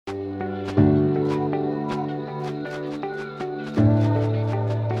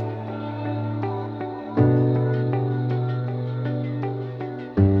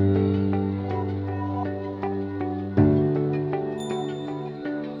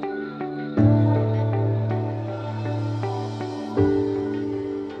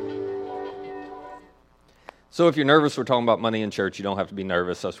So if you're nervous, we're talking about money in church. You don't have to be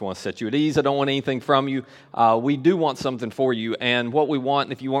nervous. I just want to set you at ease. I don't want anything from you. We do want something for you. And what we want,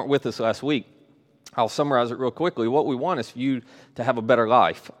 and if you weren't with us last week, I'll summarize it real quickly. What we want is for you to have a better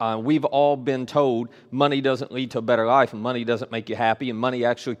life. We've all been told money doesn't lead to a better life, and money doesn't make you happy, and money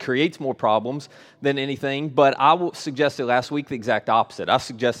actually creates more problems than anything. But I suggested last week the exact opposite. I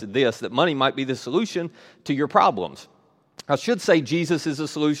suggested this, that money might be the solution to your problems. I should say Jesus is the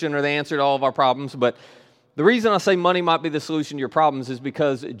solution or the answer to all of our problems, but the reason I say money might be the solution to your problems is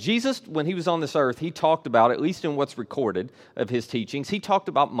because Jesus, when he was on this earth, he talked about, at least in what's recorded of his teachings, he talked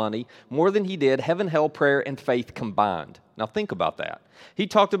about money more than he did heaven, hell, prayer, and faith combined. Now think about that. He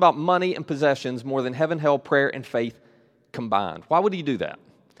talked about money and possessions more than heaven, hell, prayer, and faith combined. Why would he do that?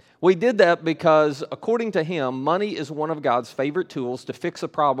 Well, he did that because, according to him, money is one of God's favorite tools to fix the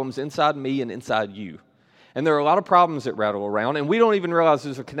problems inside me and inside you. And there are a lot of problems that rattle around, and we don't even realize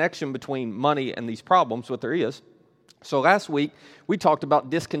there's a connection between money and these problems, but there is. So last week, we talked about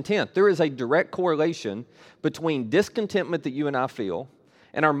discontent. There is a direct correlation between discontentment that you and I feel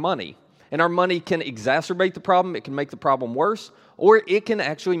and our money. And our money can exacerbate the problem, it can make the problem worse, or it can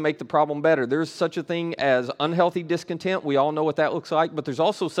actually make the problem better. There's such a thing as unhealthy discontent. We all know what that looks like, but there's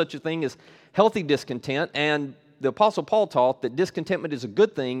also such a thing as healthy discontent. And the Apostle Paul taught that discontentment is a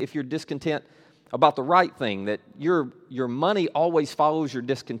good thing if you're discontent about the right thing, that your money always follows your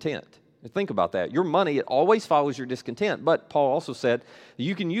discontent. Think about that. Your money, it always follows your discontent. But Paul also said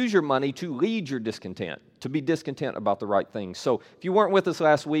you can use your money to lead your discontent, to be discontent about the right things. So if you weren't with us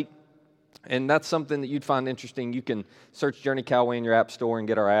last week, and that's something that you'd find interesting, you can search Journey Callaway in your app store and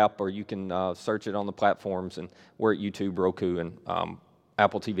get our app, or you can search it on the platforms, and we're at YouTube, Roku, and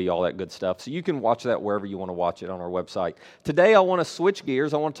Apple TV, all that good stuff. So you can watch that wherever you want to watch it on our website. Today I want to switch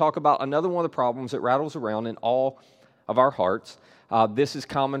gears. I want to talk about another one of the problems that rattles around in all of our hearts. This is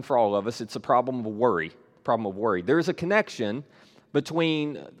common for all of us. It's a problem of worry. There is a connection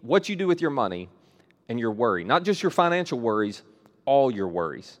between what you do with your money and your worry. Not just your financial worries, all your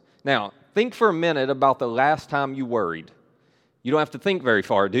worries. Now, think for a minute about the last time you worried. You don't have to think very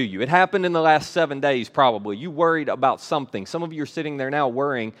far, do you? It happened in the last 7 days, probably. You worried about something. Some of you are sitting there now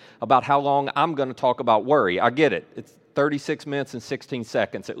worrying about how long I'm going to talk about worry. I get it. It's 36 minutes and 16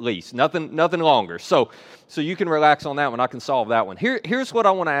 seconds at least. Nothing longer. So you can relax on that one. I can solve that one. Here's what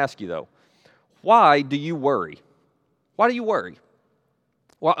I want to ask you, though. Why do you worry? Why do you worry?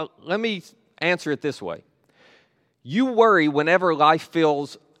 Well, let me answer it this way. You worry whenever life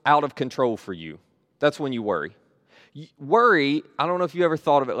feels out of control for you. That's when you worry. Worry, I don't know if you ever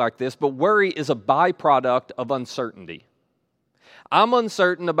thought of it like this, but worry is a byproduct of uncertainty. I'm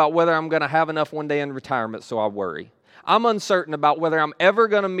uncertain about whether I'm going to have enough one day in retirement, so I worry. I'm uncertain about whether I'm ever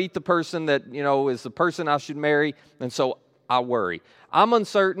going to meet the person that, is the person I should marry, and so I worry. I'm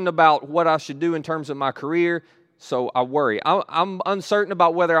uncertain about what I should do in terms of my career, so I worry. I'm uncertain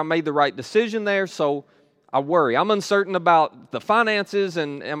about whether I made the right decision there, so I worry. I'm uncertain about the finances,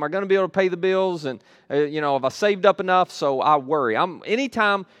 and am I going to be able to pay the bills, and have I saved up enough? So I worry.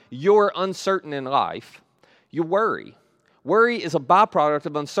 Anytime you're uncertain in life, you worry. Worry is a byproduct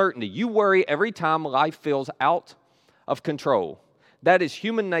of uncertainty. You worry every time life feels out of control. That is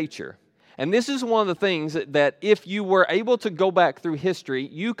human nature. And this is one of the things that if you were able to go back through history,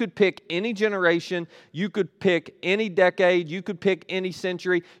 you could pick any generation, you could pick any decade, you could pick any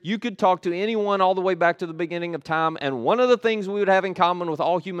century, you could talk to anyone all the way back to the beginning of time, and one of the things we would have in common with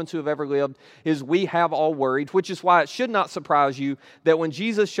all humans who have ever lived is we have all worried, which is why it should not surprise you that when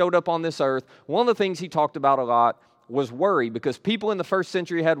Jesus showed up on this earth, one of the things he talked about a lot was worry, because people in the first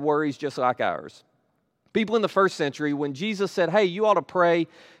century had worries just like ours. People in the first century, when Jesus said, hey, you ought to pray,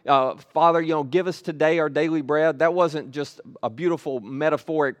 Father, give us today our daily bread, that wasn't just a beautiful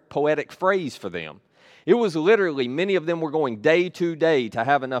metaphoric, poetic phrase for them. It was literally, many of them were going day to day to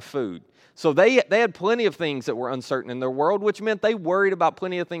have enough food. So they had plenty of things that were uncertain in their world, which meant they worried about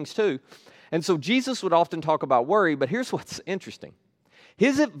plenty of things too. And so Jesus would often talk about worry, but here's what's interesting.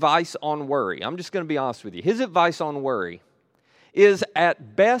 His advice on worry, I'm just going to be honest with you, his advice on worry is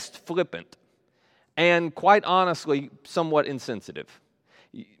at best flippant, and quite honestly, somewhat insensitive.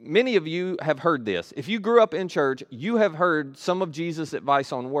 Many of you have heard this. If you grew up in church, you have heard some of Jesus'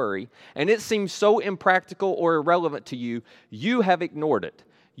 advice on worry, and it seems so impractical or irrelevant to you, you have ignored it.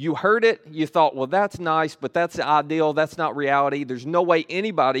 You heard it, you thought, well, that's nice, but that's the ideal, that's not reality. There's no way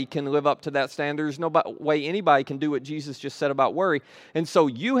anybody can live up to that standard. There's no way anybody can do what Jesus just said about worry. And so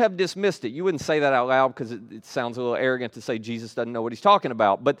you have dismissed it. You wouldn't say that out loud because it sounds a little arrogant to say Jesus doesn't know what he's talking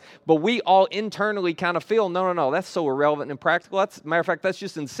about. But we all internally kind of feel, no, that's so irrelevant and impractical. Matter of fact, that's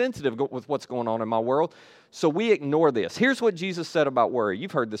just insensitive with what's going on in my world. So we ignore this. Here's what Jesus said about worry.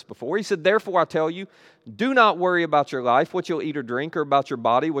 You've heard this before. He said, therefore I tell you, do not worry about your life, what you'll eat or drink, or about your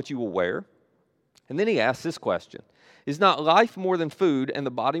body, what you will wear. And then he asks this question, is not life more than food and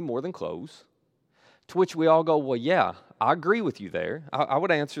the body more than clothes? To which we all go, well, yeah, I agree with you there. I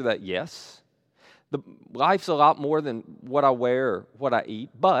would answer that yes. Life's a lot more than what I wear or what I eat,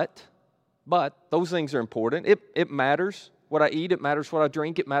 but those things are important. It matters what I eat. It matters what I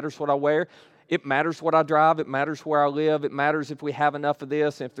drink. It matters what I wear. It matters what I drive. It matters where I live. It matters if we have enough of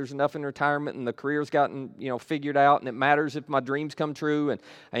this, if there's enough in retirement and the career's gotten, figured out. And it matters if my dreams come true and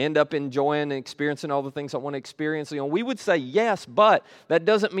I end up enjoying and experiencing all the things I want to experience. We would say yes, but that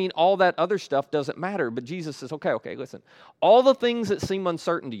doesn't mean all that other stuff doesn't matter. But Jesus says, okay, listen. All the things that seem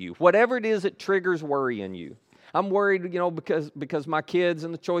uncertain to you, whatever it is that triggers worry in you. I'm worried, because my kids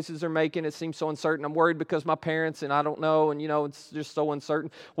and the choices they're making, it seems so uncertain. I'm worried because my parents and I don't know, and, it's just so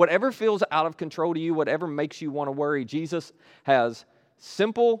uncertain. Whatever feels out of control to you, whatever makes you want to worry, Jesus has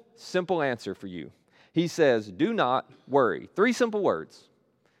simple answer for you. He says, do not worry. 3 simple words.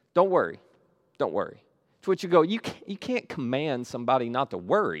 Don't worry. Don't worry. To which you go, you can't command somebody not to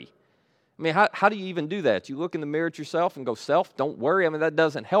worry. I mean, how do you even do that? You look in the mirror at yourself and go, self, don't worry. I mean, that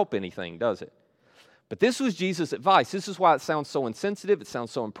doesn't help anything, does it? But this was Jesus' advice. This is why it sounds so insensitive. It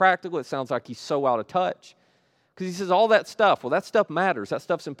sounds so impractical. It sounds like he's so out of touch. Because he says all that stuff, well, that stuff matters. That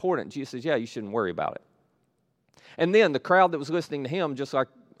stuff's important. Jesus says, yeah, you shouldn't worry about it. And then the crowd that was listening to him, just like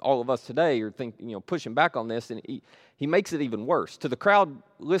all of us today, are pushing back on this, and he makes it even worse. To the crowd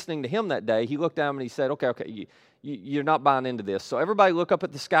listening to him that day, he looked down and he said, okay, you're not buying into this. So everybody look up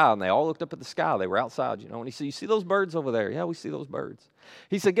at the sky, and they all looked up at the sky. They were outside, and he said, you see those birds over there? Yeah, we see those birds.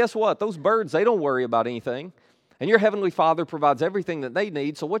 He said, guess what? Those birds, they don't worry about anything. And your heavenly Father provides everything that they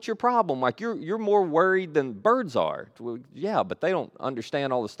need, so what's your problem? Like, you're more worried than birds are. Well, yeah, but they don't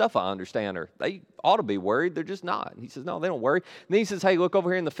understand all the stuff I understand, or they ought to be worried. They're just not. He says, no, they don't worry. And then he says, hey, look over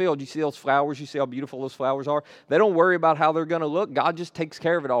here in the field. You see those flowers? You see how beautiful those flowers are? They don't worry about how they're going to look. God just takes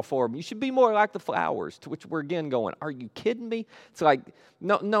care of it all for them. You should be more like the flowers, to which we're again going, are you kidding me? It's like,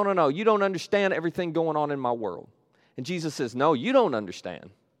 no. You don't understand everything going on in my world. And Jesus says, no, you don't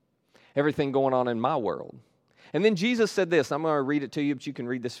understand everything going on in my world. And then Jesus said this. I'm going to read it to you, but you can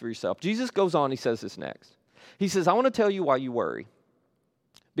read this for yourself. Jesus goes on. He says this next. He says, I want to tell you why you worry.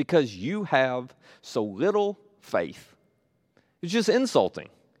 Because you have so little faith. It's just insulting.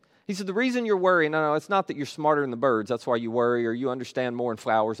 He said, the reason you're worrying, no, it's not that you're smarter than the birds. That's why you worry. Or you understand more in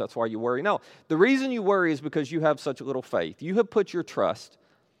flowers. That's why you worry. No, the reason you worry is because you have such little faith. You have put your trust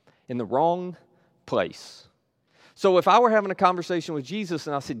in the wrong place. So if I were having a conversation with Jesus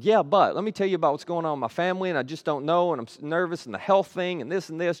and I said, yeah, but let me tell you about what's going on in my family and I just don't know and I'm nervous and the health thing and this,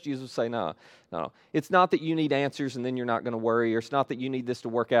 Jesus would say, no. It's not that you need answers and then you're not going to worry, or it's not that you need this to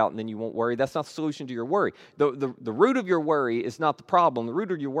work out and then you won't worry. That's not the solution to your worry. The root of your worry is not the problem. The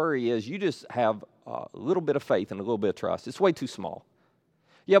root of your worry is you just have a little bit of faith and a little bit of trust. It's way too small.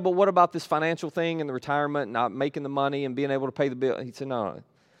 Yeah, but what about this financial thing and the retirement and not making the money and being able to pay the bill? He said, no.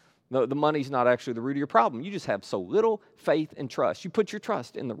 The money's not actually the root of your problem. You just have so little faith and trust. You put your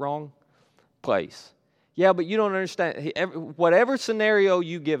trust in the wrong place. Yeah, but you don't understand. Whatever scenario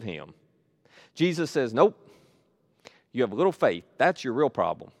you give him, Jesus says, nope, you have little faith. That's your real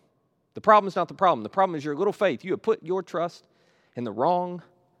problem. The problem is not the problem. The problem is your little faith. You have put your trust in the wrong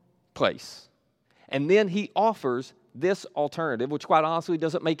place. And then he offers this alternative, which quite honestly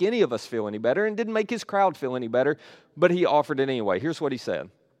doesn't make any of us feel any better and didn't make his crowd feel any better, but he offered it anyway. Here's what he said.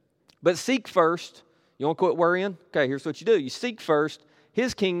 But seek first, you want to quit worrying? Okay, here's what you do. You seek first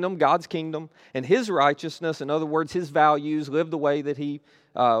his kingdom, God's kingdom, and his righteousness. In other words, his values, live the way that he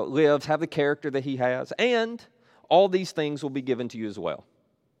lives, have the character that he has, and all these things will be given to you as well.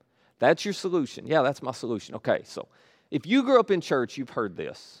 That's your solution. Yeah, that's my solution. Okay, so if you grew up in church, you've heard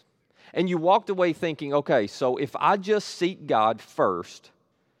this, and you walked away thinking, okay, so if I just seek God first,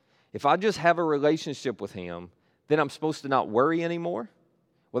 if I just have a relationship with him, then I'm supposed to not worry anymore?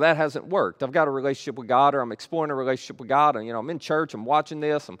 Well, that hasn't worked. I've got a relationship with God, or I'm exploring a relationship with God, and I'm in church, I'm watching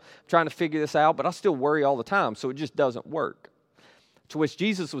this, I'm trying to figure this out, but I still worry all the time, so it just doesn't work. To which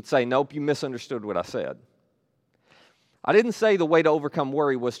Jesus would say, nope, you misunderstood what I said. I didn't say the way to overcome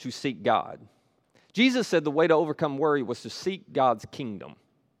worry was to seek God. Jesus said the way to overcome worry was to seek God's kingdom.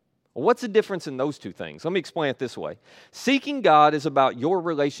 Well, what's the difference in those two things? Let me explain it this way. Seeking God is about your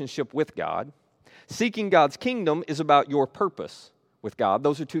relationship with God. Seeking God's kingdom is about your purpose with God.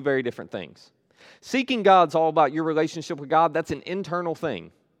 Those are two very different things. Seeking God's all about your relationship with God. That's an internal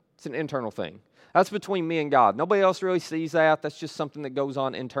thing. It's an internal thing. That's between me and God. Nobody else really sees that. That's just something that goes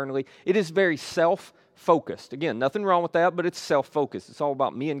on internally. It is very self-focused. Again, nothing wrong with that, but it's self-focused. It's all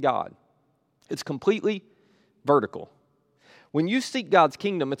about me and God. It's completely vertical. When you seek God's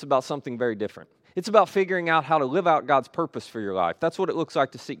kingdom, it's about something very different. It's about figuring out how to live out God's purpose for your life. That's what it looks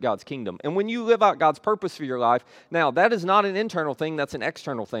like to seek God's kingdom. And when you live out God's purpose for your life, now that is not an internal thing, that's an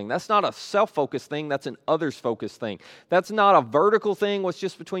external thing. That's not a self-focused thing, that's an others-focused thing. That's not a vertical thing, what's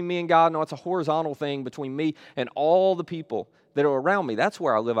just between me and God. No, it's a horizontal thing between me and all the people that are around me. That's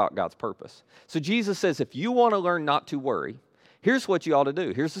where I live out God's purpose. So Jesus says, if you want to learn not to worry, here's what you ought to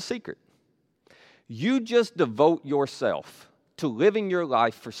do. Here's the secret. You just devote yourself to living your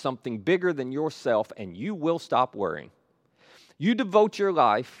life for something bigger than yourself, and you will stop worrying. You devote your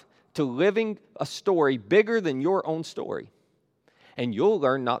life to living a story bigger than your own story, and you'll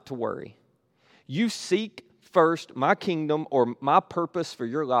learn not to worry. You seek first my kingdom or my purpose for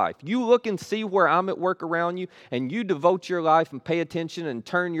your life. You look and see where I'm at work around you, and you devote your life and pay attention and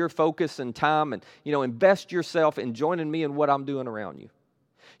turn your focus and time and invest yourself in joining me in what I'm doing around you.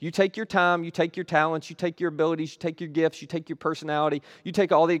 You take your time, you take your talents, you take your abilities, you take your gifts, you take your personality, you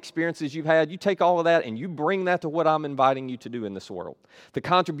take all the experiences you've had, you take all of that and you bring that to what I'm inviting you to do in this world, the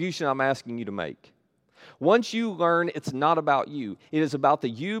contribution I'm asking you to make. Once you learn it's not about you, it is about the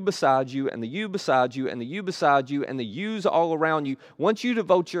you beside you and the you beside you and the you beside you and the yous all around you. Once you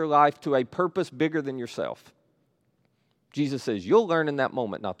devote your life to a purpose bigger than yourself, Jesus says you'll learn in that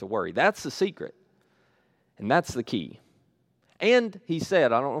moment not to worry. That's the secret, and that's the key. And he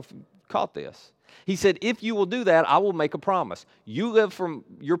said, I don't know if you caught this. He said, if you will do that, I will make a promise. You live from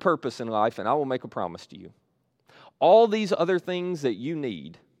your purpose in life, and I will make a promise to you. All these other things that you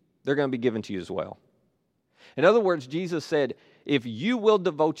need, they're going to be given to you as well. In other words, Jesus said, if you will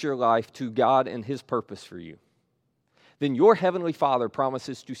devote your life to God and His purpose for you, then your Heavenly Father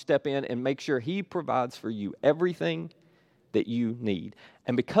promises to step in and make sure He provides for you everything that you need.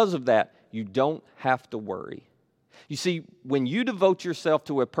 And because of that, you don't have to worry. You see, when you devote yourself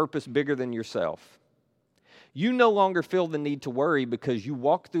to a purpose bigger than yourself, you no longer feel the need to worry because you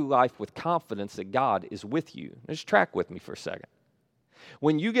walk through life with confidence that God is with you. Just track with me for a second.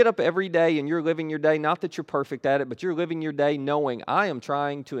 When you get up every day and you're living your day, not that you're perfect at it, but you're living your day knowing I am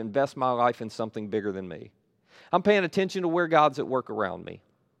trying to invest my life in something bigger than me. I'm paying attention to where God's at work around me.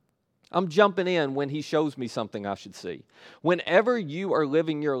 I'm jumping in when He shows me something I should see. Whenever you are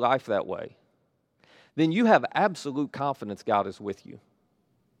living your life that way, then you have absolute confidence God is with you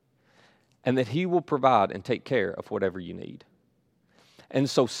and that He will provide and take care of whatever you need. And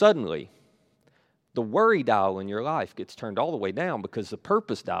so suddenly, the worry dial in your life gets turned all the way down because the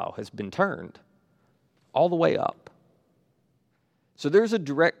purpose dial has been turned all the way up. So there's a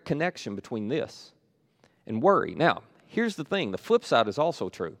direct connection between this and worry. Now, here's the thing. The flip side is also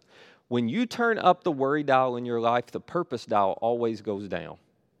true. When you turn up the worry dial in your life, the purpose dial always goes down.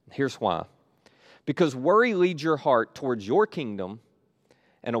 Here's why. Because worry leads your heart towards your kingdom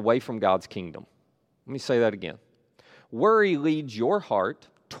and away from God's kingdom. Let me say that again. Worry leads your heart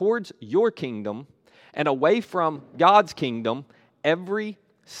towards your kingdom and away from God's kingdom every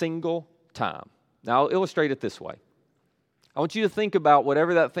single time. Now, I'll illustrate it this way. I want you to think about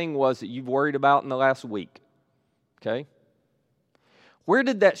whatever that thing was that you've worried about in the last week. Okay? Where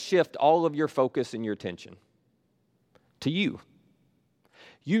did that shift all of your focus and your attention? To you.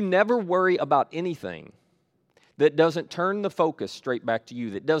 You never worry about anything that doesn't turn the focus straight back to you,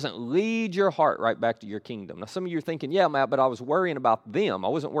 that doesn't lead your heart right back to your kingdom. Now, some of you are thinking, yeah, Matt, but I was worrying about them. I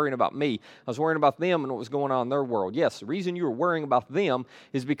wasn't worrying about me. I was worrying about them and what was going on in their world. Yes, the reason you were worrying about them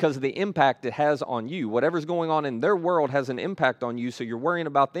is because of the impact it has on you. Whatever's going on in their world has an impact on you, so you're worrying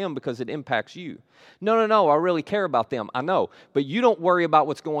about them because it impacts you. No, I really care about them. I know, but you don't worry about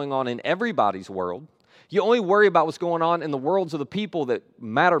what's going on in everybody's world. You only worry about what's going on in the worlds of the people that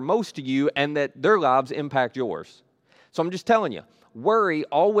matter most to you and that their lives impact yours. So I'm just telling you, worry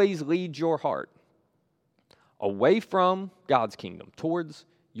always leads your heart away from God's kingdom, towards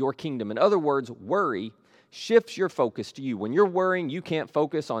your kingdom. In other words, worry shifts your focus to you. When you're worrying, you can't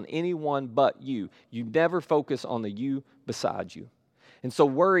focus on anyone but you. You never focus on the you beside you. And so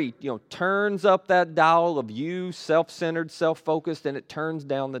worry, turns up that dial of you, self-centered, self-focused, and it turns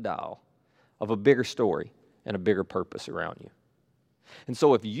down the dial of a bigger story and a bigger purpose around you. And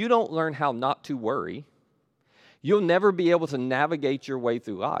so if you don't learn how not to worry, you'll never be able to navigate your way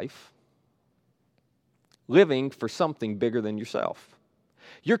through life living for something bigger than yourself.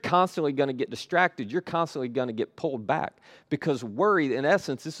 You're constantly going to get distracted. You're constantly going to get pulled back because worry, in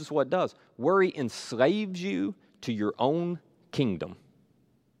essence, this is what it does. Worry enslaves you to your own kingdom.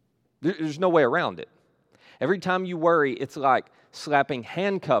 There's no way around it. Every time you worry, it's like slapping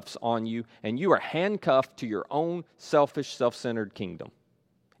handcuffs on you, and you are handcuffed to your own selfish, self-centered kingdom.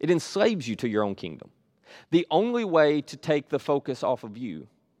 It enslaves you to your own kingdom. The only way to take the focus off of you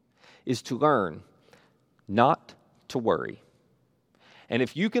is to learn not to worry. And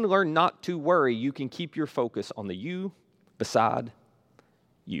if you can learn not to worry, you can keep your focus on the you beside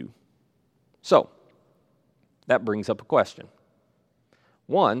you. So, that brings up a question.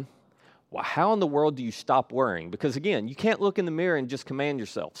 One, well, how in the world do you stop worrying? Because again, you can't look in the mirror and just command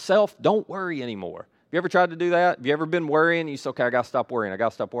yourself. Self, don't worry anymore. Have you ever tried to do that? Have you ever been worrying? You say, okay, I got to stop worrying. I got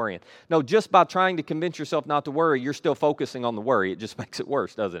to stop worrying. No, just by trying to convince yourself not to worry, you're still focusing on the worry. It just makes it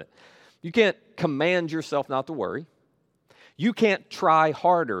worse, doesn't it? You can't command yourself not to worry. You can't try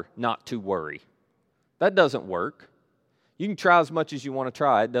harder not to worry. That doesn't work. You can try as much as you want to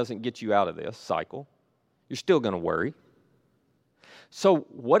try. It doesn't get you out of this cycle. You're still going to worry. So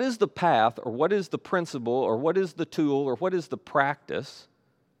what is the path, or what is the principle, or what is the tool, or what is the practice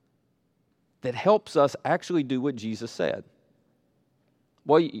that helps us actually do what Jesus said?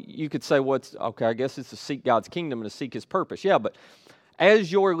 Well, you could say, well, okay, I guess it's to seek God's kingdom and to seek His purpose. Yeah, but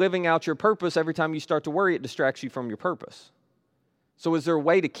as you're living out your purpose, every time you start to worry, it distracts you from your purpose. So is there a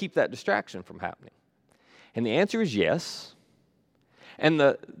way to keep that distraction from happening? And the answer is yes. And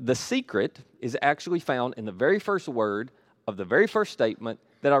the secret is actually found in the very first word of the very first statement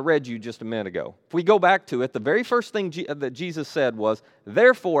that I read you just a minute ago. If we go back to it, the very first thing that Jesus said was,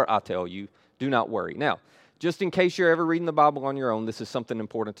 therefore I tell you, do not worry. Now, just in case you're ever reading the Bible on your own, this is something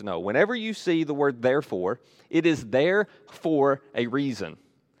important to know. Whenever you see the word therefore, it is there for a reason.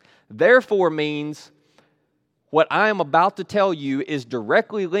 Therefore means what I am about to tell you is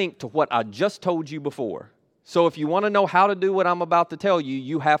directly linked to what I just told you before. So if you want to know how to do what I'm about to tell you,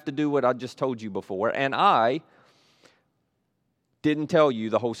 you have to do what I just told you before. And I didn't tell you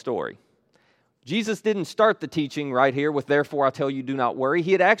the whole story. Jesus didn't start the teaching right here with, therefore I tell you, do not worry.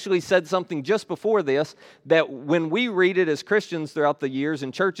 He had actually said something just before this that when we read it as Christians throughout the years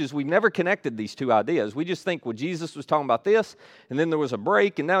in churches, we've never connected these two ideas. We just think, well, Jesus was talking about this, and then there was a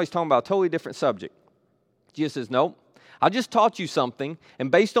break, and now he's talking about a totally different subject. Jesus says, no, I just taught you something,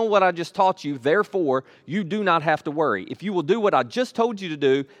 and based on what I just taught you, therefore, you do not have to worry. If you will do what I just told you to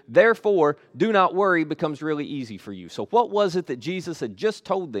do, therefore, do not worry becomes really easy for you. So what was it that Jesus had just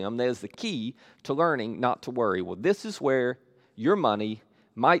told them that is the key to learning not to worry? Well, this is where your money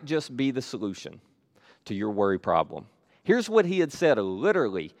might just be the solution to your worry problem. Here's what he had said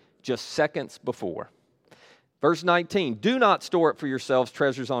literally just seconds before. Verse 19, do not store up for yourselves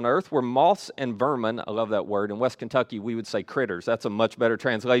treasures on earth where moths and vermin, I love that word, in West Kentucky we would say critters, that's a much better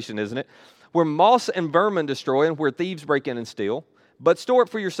translation, isn't it? Where moths and vermin destroy and where thieves break in and steal. But store up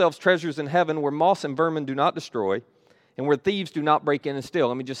for yourselves treasures in heaven where moths and vermin do not destroy and where thieves do not break in and steal.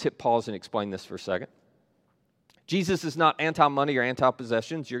 Let me just hit pause and explain this for a second. Jesus is not anti-money or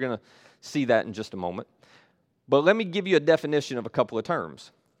anti-possessions. You're going to see that in just a moment. But let me give you a definition of a couple of terms.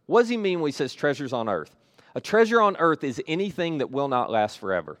 What does he mean when he says treasures on earth? A treasure on earth is anything that will not last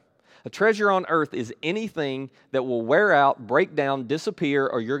forever. A treasure on earth is anything that will wear out, break down, disappear,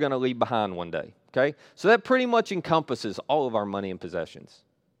 or you're going to leave behind one day. Okay? So that pretty much encompasses all of our money and possessions.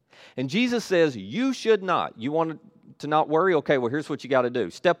 And Jesus says, you should not. You want to not worry? Okay, well, here's what you got to do.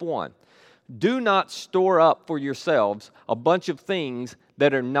 Step one, do not store up for yourselves a bunch of things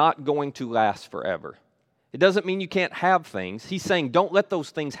that are not going to last forever. It doesn't mean you can't have things. He's saying don't let those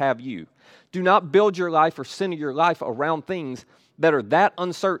things have you. Do not build your life or center your life around things that are that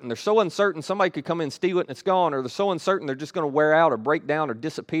uncertain. They're so uncertain somebody could come in and steal it and it's gone, or they're so uncertain they're just going to wear out or break down or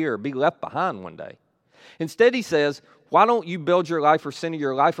disappear or be left behind one day. Instead, he says, why don't you build your life or center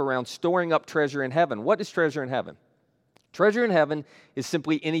your life around storing up treasure in heaven? What is treasure in heaven? Treasure in heaven is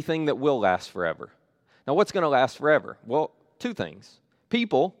simply anything that will last forever. Now, what's going to last forever? Well, two things.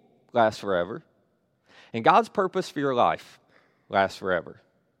 People last forever. And God's purpose for your life lasts forever.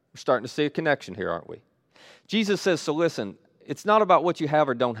 We're starting to see a connection here, aren't we? Jesus says, so listen, it's not about what you have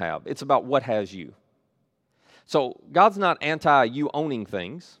or don't have. It's about what has you. So God's not anti you owning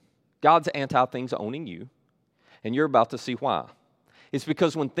things. God's anti things owning you. And you're about to see why. It's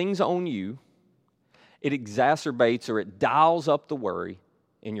because when things own you, it exacerbates or it dials up the worry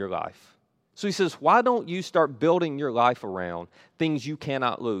in your life. So he says, why don't you start building your life around things you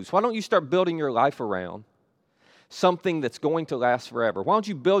cannot lose? Why don't you start building your life around something that's going to last forever? Why don't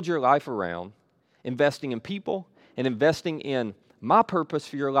you build your life around investing in people and investing in my purpose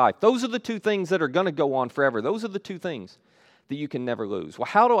for your life? Those are the two things that are going to go on forever. Those are the two things that you can never lose. Well,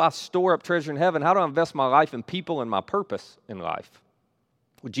 how do I store up treasure in heaven? How do I invest my life in people and my purpose in life?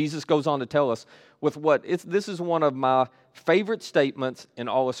 Well, Jesus goes on to tell us this is one of my favorite statements in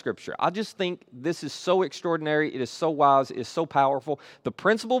all of Scripture. I just think this is so extraordinary. It is so wise. It is so powerful. The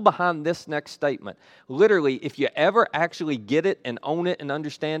principle behind this next statement, literally, if you ever actually get it and own it and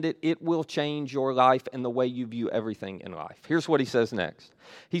understand it, it will change your life and the way you view everything in life. Here's what he says next.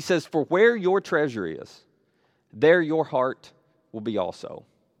 He says, "For where your treasure is, there your heart will be also."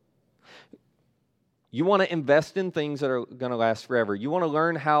 You want to invest in things that are going to last forever. You want to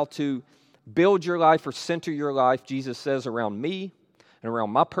learn how to build your life or center your life, Jesus says, around me and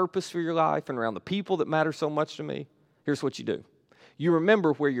around my purpose for your life and around the people that matter so much to me. Here's what you do. You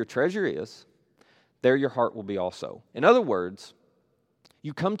remember where your treasure is, there your heart will be also. In other words,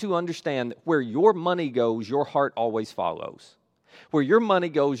 you come to understand that where your money goes, your heart always follows. Where your money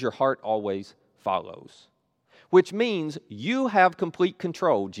goes, your heart always follows. Which means you have complete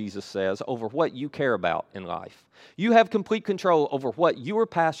control, Jesus says, over what you care about in life. You have complete control over what you are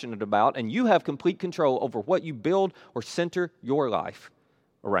passionate about, and you have complete control over what you build or center your life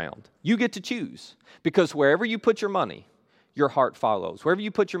around. You get to choose, because wherever you put your money, your heart follows. Wherever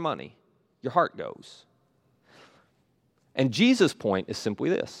you put your money, your heart goes. And Jesus' point is simply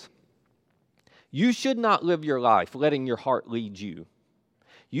this. You should not live your life letting your heart lead you.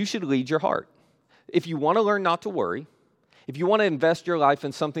 You should lead your heart. If you want to learn not to worry, if you want to invest your life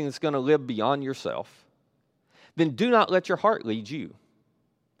in something that's going to live beyond yourself, then do not let your heart lead you.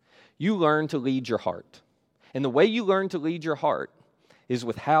 You learn to lead your heart. And the way you learn to lead your heart is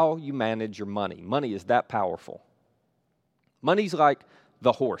with how you manage your money. Money is that powerful. Money's like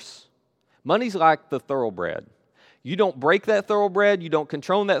the horse. Money's like the thoroughbred. You don't break that thoroughbred. You don't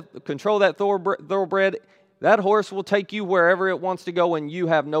control that thoroughbred. That horse will take you wherever it wants to go, and you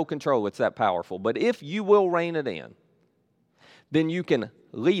have no control. It's that powerful. But if you will rein it in, then you can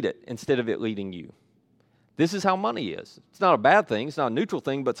lead it instead of it leading you. This is how money is. It's not a bad thing. It's not a neutral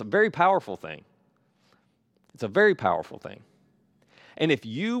thing, but it's a very powerful thing. It's a very powerful thing. And if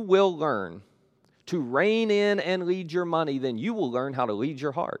you will learn to rein in and lead your money, then you will learn how to lead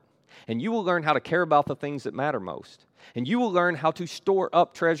your heart. And you will learn how to care about the things that matter most. And you will learn how to store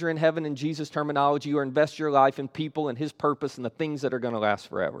up treasure in heaven in Jesus' terminology, or invest your life in people and His purpose and the things that are going to last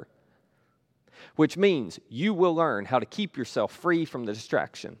forever. Which means you will learn how to keep yourself free from the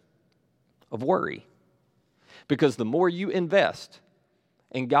distraction of worry. Because the more you invest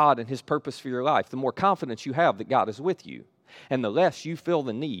in God and His purpose for your life, the more confidence you have that God is with you. And the less you feel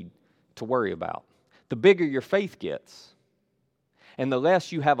the need to worry about. The bigger your faith gets. And the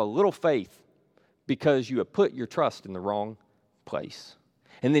less you have a little faith because you have put your trust in the wrong place.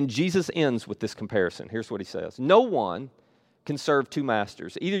 And then Jesus ends with this comparison. Here's what He says. No one can serve two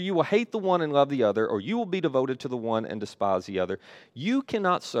masters. Either you will hate the one and love the other, or you will be devoted to the one and despise the other. You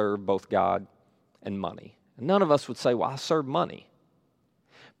cannot serve both God and money. And none of us would say, well, I serve money.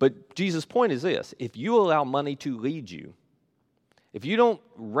 But Jesus' point is this. If you allow money to lead you, if you don't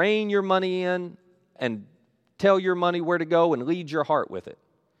rein your money in and tell your money where to go and lead your heart with it,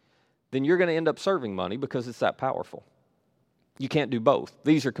 then you're going to end up serving money because it's that powerful. You can't do both.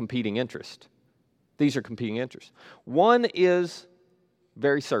 These are competing interests. These are competing interests. One is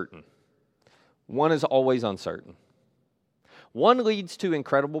very certain. One is always uncertain. One leads to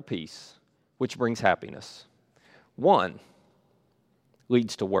incredible peace, which brings happiness. One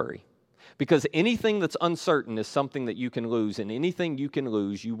leads to worry. Because anything that's uncertain is something that you can lose, and anything you can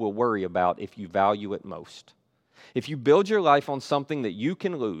lose, you will worry about if you value it most. If you build your life on something that you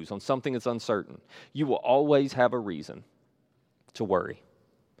can lose, on something that's uncertain, you will always have a reason to worry.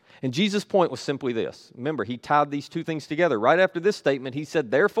 And Jesus' point was simply this. Remember, He tied these two things together. Right after this statement, He said,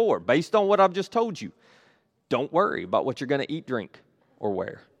 therefore, based on what I've just told you, don't worry about what you're going to eat, drink, or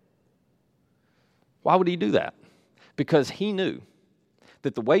wear. Why would He do that? Because He knew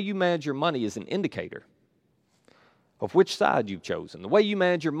that the way you manage your money is an indicator of which side you've chosen. The way you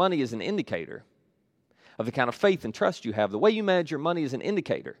manage your money is an indicator of the kind of faith and trust you have. The way you manage your money is an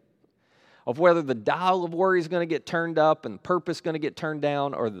indicator of whether the dial of worry is going to get turned up and purpose going to get turned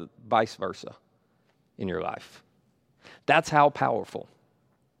down, or the vice versa in your life. That's how powerful.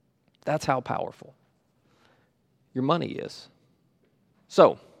 That's how powerful your money is.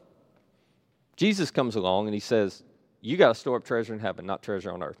 So, Jesus comes along and He says, you got to store up treasure in heaven, not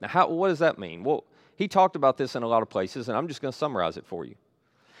treasure on earth. Now, what does that mean? Well, He talked about this in a lot of places, and I'm just going to summarize it for you.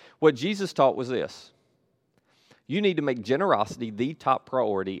 What Jesus taught was this. You need to make generosity the top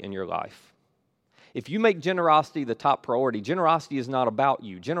priority in your life. If you make generosity the top priority, generosity is not about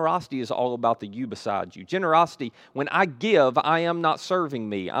you. Generosity is all about the you beside you. Generosity, when I give, I am not serving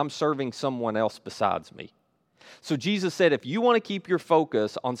me. I'm serving someone else besides me. So Jesus said, if you want to keep your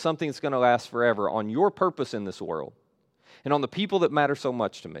focus on something that's going to last forever, on your purpose in this world, and on the people that matter so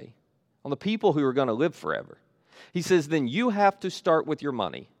much to me, on the people who are going to live forever, he says, then you have to start with your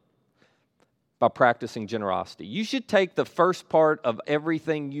money by practicing generosity. You should take the first part of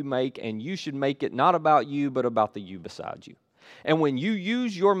everything you make, and you should make it not about you, but about the you beside you. And when you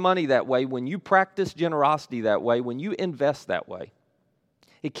use your money that way, when you practice generosity that way, when you invest that way,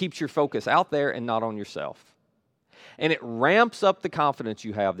 it keeps your focus out there and not on yourself. And it ramps up the confidence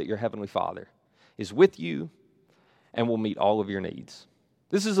you have that your Heavenly Father is with you and will meet all of your needs.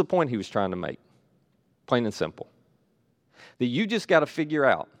 This is the point he was trying to make, plain and simple. That you just got to figure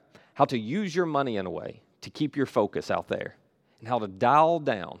out how to use your money in a way to keep your focus out there, and how to dial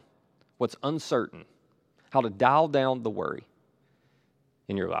down what's uncertain, how to dial down the worry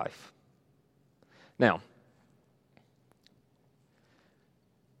in your life. Now,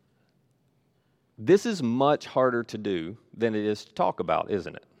 this is much harder to do than it is to talk about,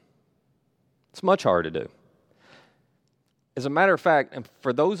 isn't it? It's much harder to do. As a matter of fact, and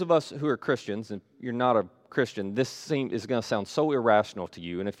for those of us who are Christians, and you're not a Christian, this is going to sound so irrational to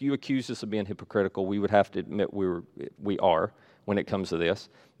you, and if you accuse us of being hypocritical, we would have to admit we are when it comes to this.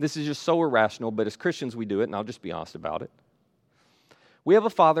 This is just so irrational, but as Christians we do it, and I'll just be honest about it. We have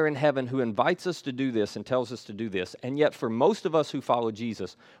a Father in heaven who invites us to do this and tells us to do this, and yet for most of us who follow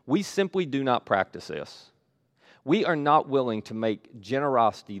Jesus, we simply do not practice this. We are not willing to make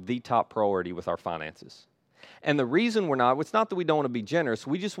generosity the top priority with our finances. And the reason we're not, it's not that we don't want to be generous,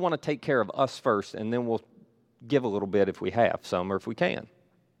 we just want to take care of us first, and then we'll give a little bit if we have some or if we can.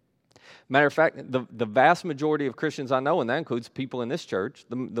 Matter of fact, the vast majority of Christians I know, and that includes people in this church,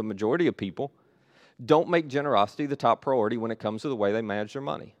 the majority of people, don't make generosity the top priority when it comes to the way they manage their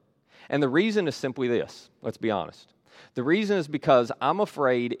money. And the reason is simply this, let's be honest. The reason is because I'm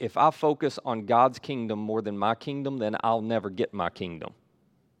afraid if I focus on God's kingdom more than my kingdom, then I'll never get my kingdom.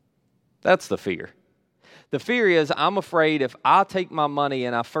 That's the fear. The fear is I'm afraid if I take my money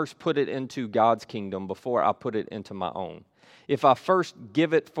and I first put it into God's kingdom before I put it into my own, if I first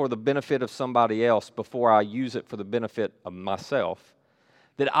give it for the benefit of somebody else before I use it for the benefit of myself,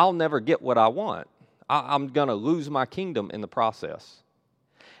 that I'll never get what I want. I'm going to lose my kingdom in the process.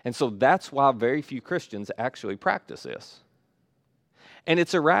 And so that's why very few Christians actually practice this. And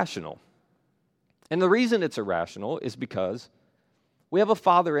it's irrational. And the reason it's irrational is because we have a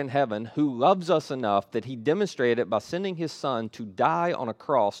Father in heaven who loves us enough that he demonstrated it by sending his Son to die on a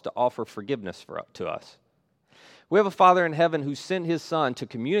cross to offer forgiveness to us. We have a Father in heaven who sent his Son to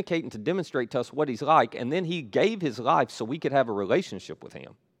communicate and to demonstrate to us what he's like, and then he gave his life so we could have a relationship with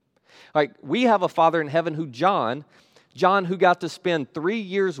him. Like, we have a Father in heaven who John who got to spend 3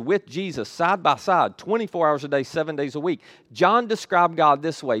 years with Jesus side by side, 24 hours a day, 7 days a week. John described God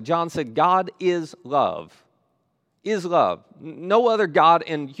this way. John said, God is love. Is love. No other God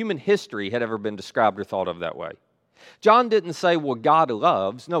in human history had ever been described or thought of that way. John didn't say, well, God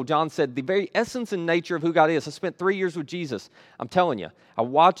loves. No, John said the very essence and nature of who God is. I spent 3 years with Jesus. I'm telling you, I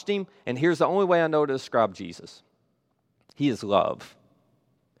watched him, and here's the only way I know to describe Jesus. He is love.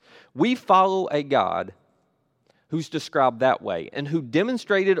 We follow a God who's described that way and who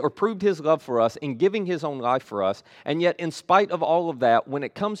demonstrated or proved his love for us in giving his own life for us. And yet, in spite of all of that, when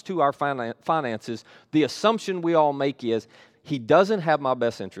it comes to our finances, the assumption we all make is he doesn't have my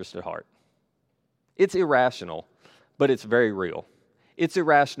best interest at heart. It's irrational, but it's very real. It's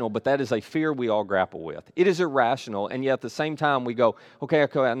irrational, but that is a fear we all grapple with. It is irrational, and yet at the same time we go, okay,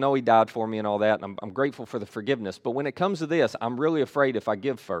 I know he died for me and all that, and I'm grateful for the forgiveness. But when it comes to this, I'm really afraid if I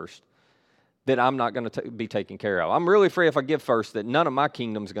give first, that I'm not going to be taken care of. I'm really afraid if I give first that none of my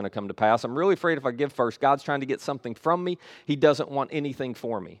kingdom is going to come to pass. I'm really afraid if I give first, God's trying to get something from me. He doesn't want anything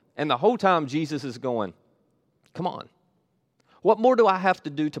for me. And the whole time Jesus is going, come on. What more do I have to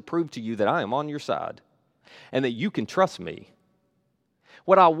do to prove to you that I am on your side and that you can trust me?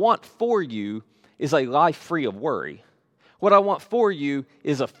 What I want for you is a life free of worry. What I want for you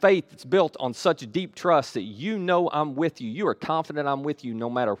is a faith that's built on such deep trust that you know I'm with you. You are confident I'm with you no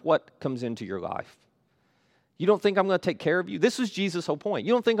matter what comes into your life. You don't think I'm going to take care of you? This was Jesus' whole point.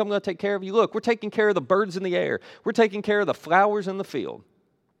 You don't think I'm going to take care of you? Look, we're taking care of the birds in the air. We're taking care of the flowers in the field.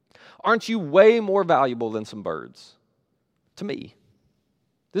 Aren't you way more valuable than some birds? To me.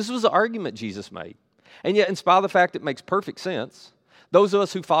 This was the argument Jesus made. And yet, in spite of the fact it makes perfect sense, those of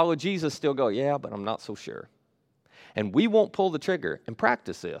us who follow Jesus still go, yeah, but I'm not so sure. And we won't pull the trigger and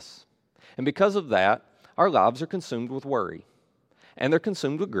practice this. And because of that, our lives are consumed with worry. And they're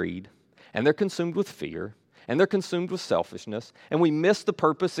consumed with greed. And they're consumed with fear. and they're consumed with selfishness, and we miss the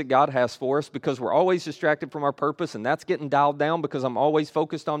purpose that God has for us because we're always distracted from our purpose, and that's getting dialed down because I'm always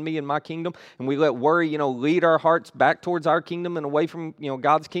focused on me and my kingdom, and we let worry, lead our hearts back towards our kingdom and away from,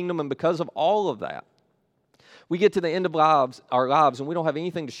 God's kingdom, and because of all of that, we get to the end of our lives, and we don't have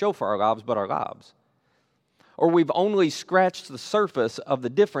anything to show for our lives but our lives. Or we've only scratched the surface of the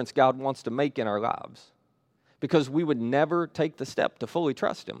difference God wants to make in our lives because we would never take the step to fully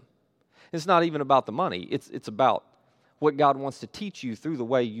trust Him. It's not even about the money. It's about what God wants to teach you through the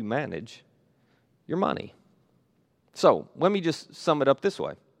way you manage your money. So let me just sum it up this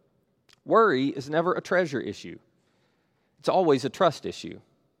way. Worry is never a treasure issue. It's always a trust issue.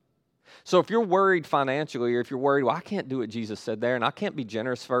 So if you're worried financially, or if you're worried, well, I can't do what Jesus said there, and I can't be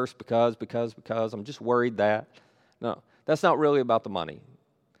generous first because I'm just worried that. No, that's not really about the money.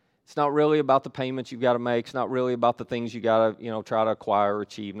 It's not really about the payments you've got to make. It's not really about the things you got to, try to acquire or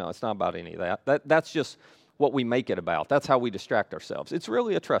achieve. No, it's not about any of that. That's just what we make it about. That's how we distract ourselves. It's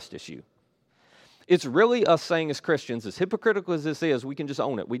really a trust issue. It's really us saying as Christians, as hypocritical as this is, we can just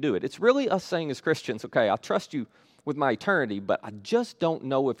own it. We do it. It's really us saying as Christians, okay, I trust you with my eternity, but I just don't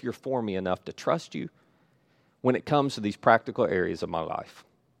know if you're for me enough to trust you when it comes to these practical areas of my life.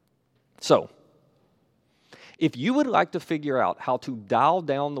 So, if you would like to figure out how to dial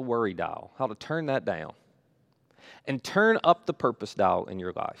down the worry dial, how to turn that down, and turn up the purpose dial in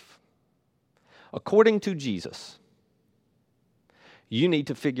your life, according to Jesus, you need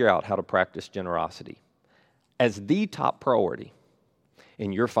to figure out how to practice generosity as the top priority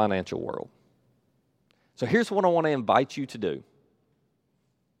in your financial world. So here's what I want to invite you to do.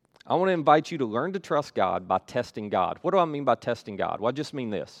 I want to invite you to learn to trust God by testing God. What do I mean by testing God? Well, I just mean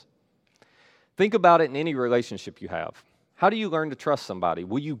this. Think about it in any relationship you have. How do you learn to trust somebody?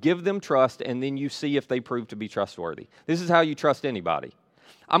 Will you give them trust and then you see if they prove to be trustworthy? This is how you trust anybody.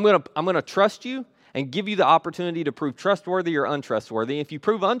 I'm going to trust you and give you the opportunity to prove trustworthy or untrustworthy. If you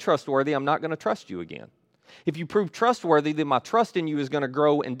prove untrustworthy, I'm not going to trust you again. If you prove trustworthy, then my trust in you is going to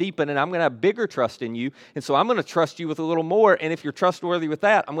grow and deepen, and I'm going to have bigger trust in you, and so I'm going to trust you with a little more, and if you're trustworthy with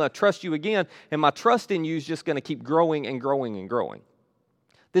that, I'm going to trust you again, and my trust in you is just going to keep growing and growing and growing.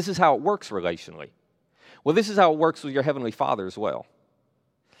 This is how it works relationally. Well, this is how it works with your Heavenly Father as well.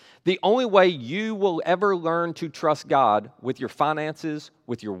 The only way you will ever learn to trust God with your finances,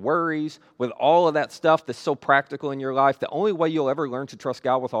 with your worries, with all of that stuff that's so practical in your life, the only way you'll ever learn to trust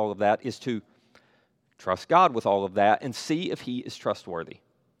God with all of that is to trust God with all of that and see if He is trustworthy.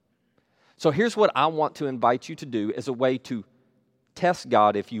 So here's what I want to invite you to do as a way to test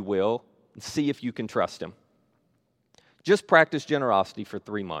God, if you will, and see if you can trust Him. Just practice generosity for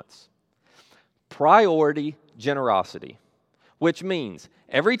 3 months. Priority generosity, which means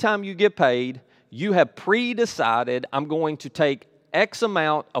every time you get paid, you have pre-decided, I'm going to take X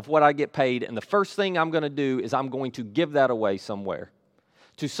amount of what I get paid, and the first thing I'm going to do is I'm going to give that away somewhere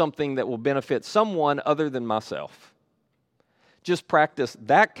to something that will benefit someone other than myself. Just practice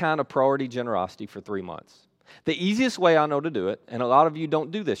that kind of priority generosity for 3 months. The easiest way I know to do it, and a lot of you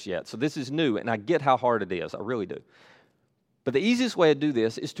don't do this yet, so this is new, and I get how hard it is. I really do. But the easiest way to do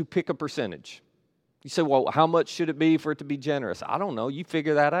this is to pick a percentage. You say, well, how much should it be for it to be generous? I don't know. You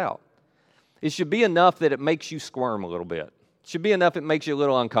figure that out. It should be enough that it makes you squirm a little bit. It should be enough it makes you a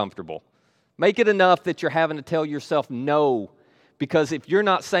little uncomfortable. Make it enough that you're having to tell yourself no. Because if you're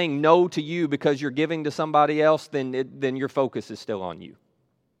not saying no to you because you're giving to somebody else, then your focus is still on you.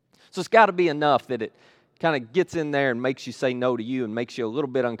 So it's got to be enough that it kind of gets in there and makes you say no to you and makes you a little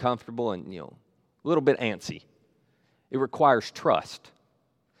bit uncomfortable and a little bit antsy. It requires trust.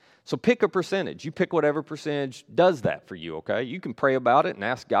 So pick a percentage. You pick whatever percentage does that for you, okay? You can pray about it and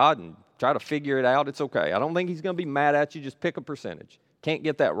ask God and try to figure it out. It's okay. I don't think He's going to be mad at you. Just pick a percentage. Can't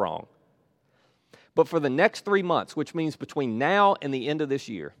get that wrong. But for the next 3 months, which means between now and the end of this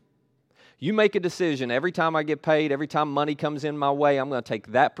year, you make a decision. Every time I get paid, every time money comes in my way, I'm going to take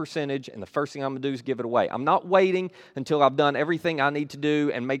that percentage, and the first thing I'm going to do is give it away. I'm not waiting until I've done everything I need to do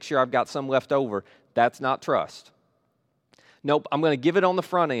and make sure I've got some left over. That's not trust. Nope, I'm going to give it on the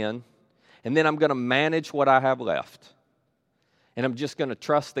front end, and then I'm going to manage what I have left. And I'm just going to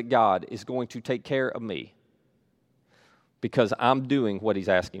trust that God is going to take care of me because I'm doing what He's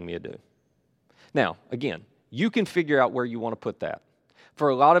asking me to do. Now, again, you can figure out where you want to put that. For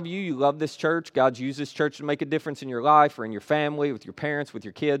a lot of you, you love this church. God's used this church to make a difference in your life or in your family, with your parents, with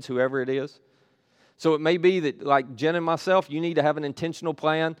your kids, whoever it is. So it may be that, like Jen and myself, you need to have an intentional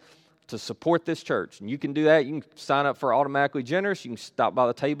plan. to support this church. And you can do that. You can sign up for Automatically Generous. You can stop by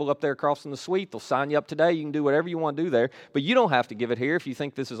the table up there across from the suite. They'll sign you up today. You can do whatever you want to do there. But you don't have to give it here. If you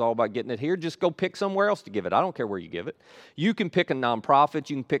think this is all about getting it here, just go pick somewhere else to give it. I don't care where you give it. You can pick a nonprofit.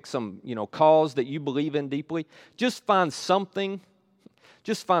 You can pick some, cause that you believe in deeply. Just find something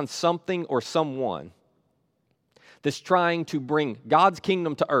or someone that's trying to bring God's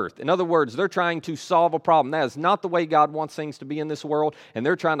kingdom to earth. In other words, they're trying to solve a problem. That is not the way God wants things to be in this world, and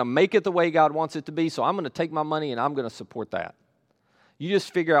they're trying to make it the way God wants it to be, so I'm going to take my money and I'm going to support that. You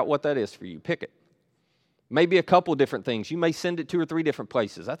just figure out what that is for you. Pick it. Maybe a couple different things. You may send it 2 or 3 different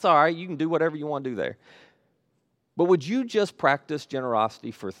places. That's all right. You can do whatever you want to do there. But would you just practice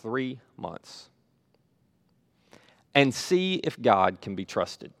generosity for 3 months and see if God can be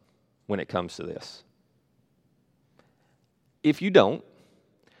trusted when it comes to this? If you don't,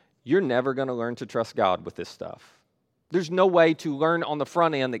 you're never going to learn to trust God with this stuff. There's no way to learn on the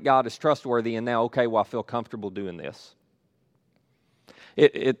front end that God is trustworthy and now, okay, well, I feel comfortable doing this.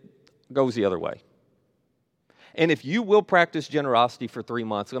 It goes the other way. And if you will practice generosity for 3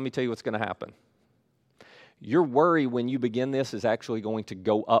 months, let me tell you what's going to happen. Your worry when you begin this is actually going to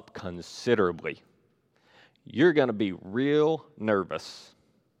go up considerably. You're going to be real nervous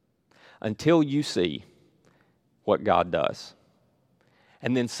until you see what God does.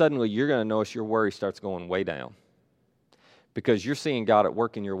 And then suddenly you're going to notice your worry starts going way down because you're seeing God at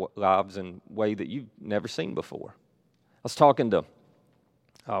work in your lives in a way that you've never seen before. I was talking to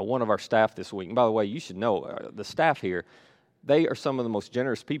one of our staff this week. And by the way, you should know the staff here, they are some of the most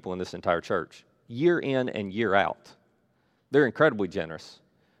generous people in this entire church, year in and year out. They're incredibly generous.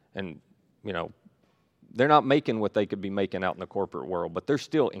 And, they're not making what they could be making out in the corporate world, but they're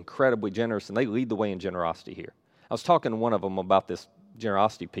still incredibly generous, and they lead the way in generosity here. I was talking to one of them about this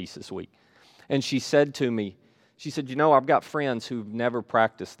generosity piece this week, and she said to me, I've got friends who've never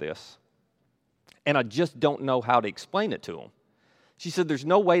practiced this, and I just don't know how to explain it to them. She said there's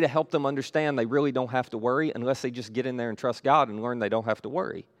no way to help them understand they really don't have to worry unless they just get in there and trust God and learn they don't have to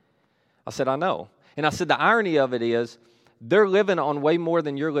worry. I said, I know. And I said the irony of it is they're living on way more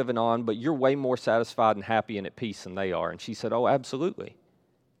than you're living on, but you're way more satisfied and happy and at peace than they are. And she said, oh, absolutely.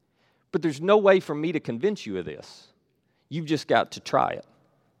 But there's no way for me to convince you of this. You've just got to try it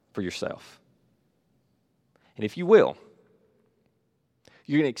for yourself. And if you will,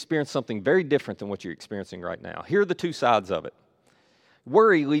 you're going to experience something very different than what you're experiencing right now. Here are the 2 sides of it.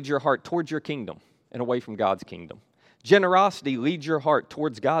 Worry leads your heart towards your kingdom and away from God's kingdom. Generosity leads your heart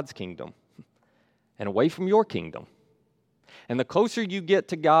towards God's kingdom and away from your kingdom. And the closer you get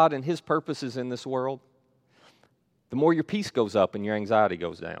to God and His purposes in this world, the more your peace goes up and your anxiety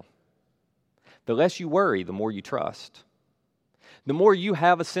goes down. The less you worry, the more you trust. The more you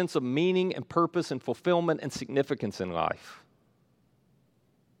have a sense of meaning and purpose and fulfillment and significance in life.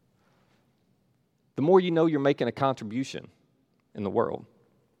 The more you know you're making a contribution in the world.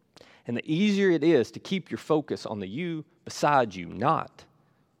 And the easier it is to keep your focus on the you beside you, not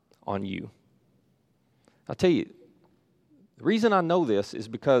on you. I'll tell you, the reason I know this is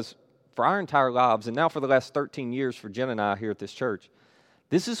because for our entire lives, and now for the last 13 years for Jen and I here at this church,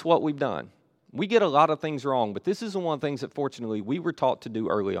 this is what we've done. We get a lot of things wrong, but this is one of the things that fortunately we were taught to do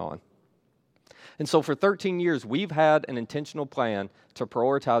early on. And so for 13 years, we've had an intentional plan to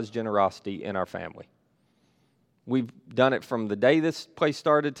prioritize generosity in our family. We've done it from the day this place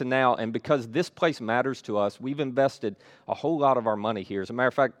started to now, and because this place matters to us, we've invested a whole lot of our money here. As a matter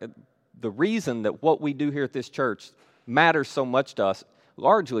of fact, the reason that what we do here at this church matters so much to us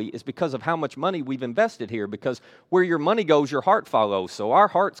largely is because of how much money we've invested here, because where your money goes, your heart follows. So our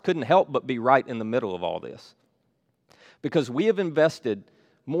hearts couldn't help but be right in the middle of all this. Because we have invested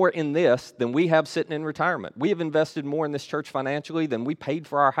more in this than we have sitting in retirement. We have invested more in this church financially than we paid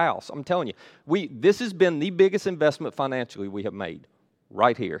for our house. I'm telling you, this has been the biggest investment financially we have made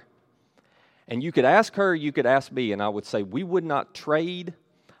right here. And you could ask her, you could ask me, and I would say we would not trade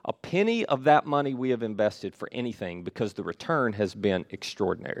a penny of that money we have invested for anything because the return has been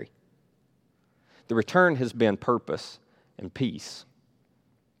extraordinary. The return has been purpose and peace.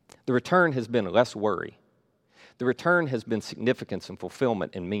 The return has been less worry. The return has been significance and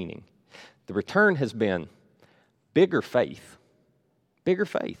fulfillment and meaning. The return has been bigger faith. Bigger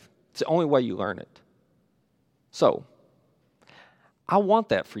faith. It's the only way you learn it. So, I want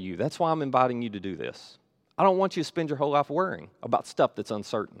that for you. That's why I'm inviting you to do this. I don't want you to spend your whole life worrying about stuff that's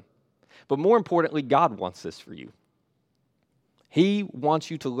uncertain. But more importantly, God wants this for you. He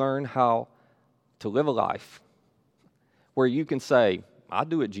wants you to learn how to live a life where you can say, I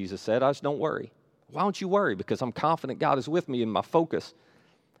do what Jesus said, I just don't worry. Why don't you worry? Because I'm confident God is with me and my focus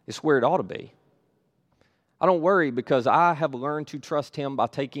is where it ought to be. I don't worry because I have learned to trust Him by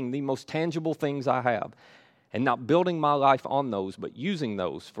taking the most tangible things I have and not building my life on those, but using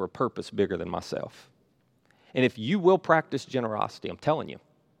those for a purpose bigger than myself. And if you will practice generosity, I'm telling you,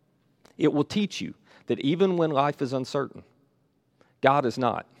 it will teach you that even when life is uncertain, God is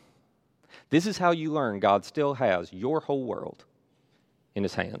not. This is how you learn God still has your whole world in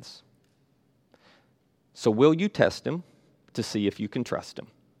His hands. So will you test Him to see if you can trust Him?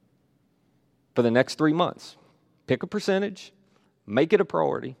 For the next 3 months, pick a percentage, make it a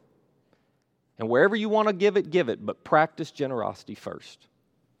priority, and wherever you want to give it, but practice generosity first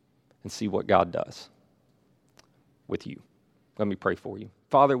and see what God does with you. Let me pray for you.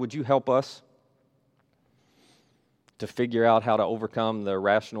 Father, would you help us to figure out how to overcome the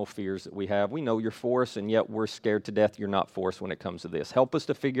irrational fears that we have? We know you're for us, and yet we're scared to death you're not for us when it comes to this. Help us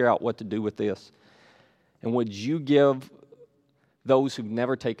to figure out what to do with this. And would you give those who've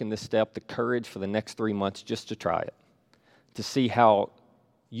never taken this step the courage for the next 3 months just to try it, to see how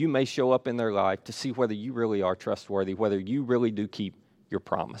you may show up in their life, to see whether you really are trustworthy, whether you really do keep your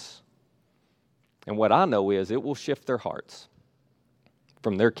promise. And what I know is it will shift their hearts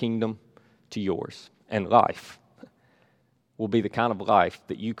from their kingdom to yours, and life will be the kind of life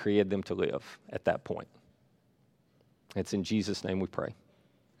that you created them to live at that point. It's in Jesus' name we pray.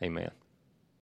 Amen.